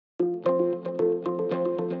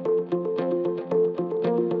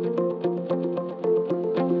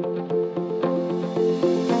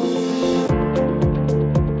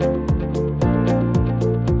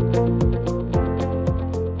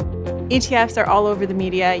ETFs are all over the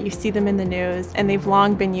media, you see them in the news, and they've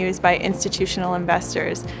long been used by institutional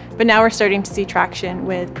investors. But now we're starting to see traction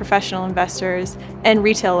with professional investors and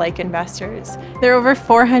retail-like investors. There are over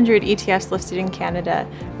 400 ETFs listed in Canada,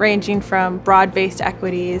 ranging from broad-based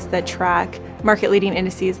equities that track market-leading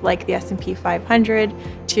indices like the S&P 500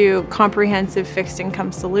 to comprehensive fixed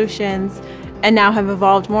income solutions, and now have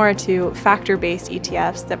evolved more to factor-based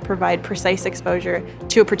ETFs that provide precise exposure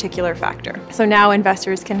to a particular factor. So now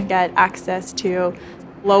investors can get access to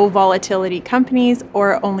low volatility companies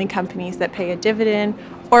or only companies that pay a dividend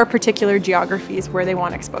or particular geographies where they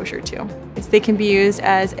want exposure to. They can be used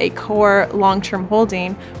as a core long-term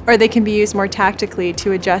holding, or they can be used more tactically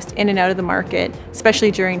to adjust in and out of the market, especially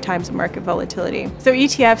during times of market volatility. So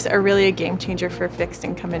ETFs are really a game changer for fixed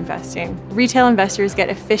income investing. Retail investors get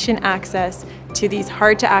efficient access to these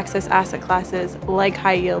hard to access asset classes like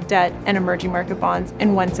high yield debt and emerging market bonds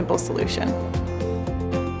in one simple solution.